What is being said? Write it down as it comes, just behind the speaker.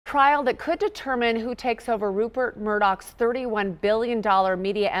trial that could determine who takes over Rupert Murdoch's $31 billion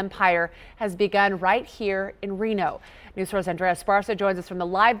media empire has begun right here in Reno. News source Andrea Esparza joins us from the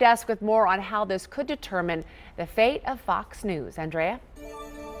live desk with more on how this could determine the fate of Fox News. Andrea?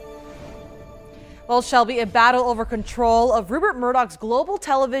 Well, Shelby, a battle over control of Rupert Murdoch's global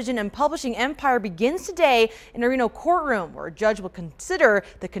television and publishing empire begins today in a Reno courtroom where a judge will consider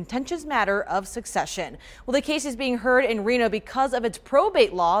the contentious matter of succession. Well, the case is being heard in Reno because of its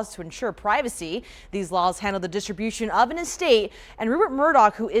probate laws to ensure privacy. These laws handle the distribution of an estate, and Rupert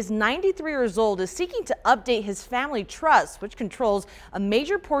Murdoch, who is 93 years old, is seeking to update his family trust, which controls a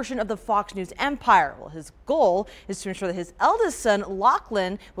major portion of the Fox News empire. Well, his goal is to ensure that his eldest son,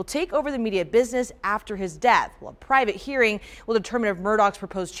 Lachlan, will take over the media business after his death. Well, a private hearing will determine if Murdoch's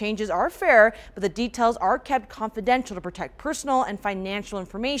proposed changes are fair, but the details are kept confidential to protect personal and financial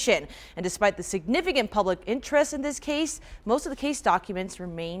information. And despite the significant public interest in this case, most of the case documents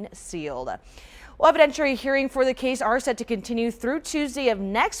remain sealed. Well, evidentiary hearing for the case are set to continue through Tuesday of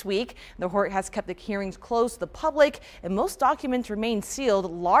next week. The court has kept the hearings closed to the public, and most documents remain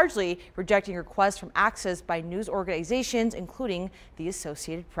sealed, largely rejecting requests from access by news organizations, including the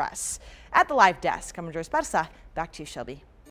Associated Press. At the live desk, I'm Andrea Esparza. Back to you, Shelby.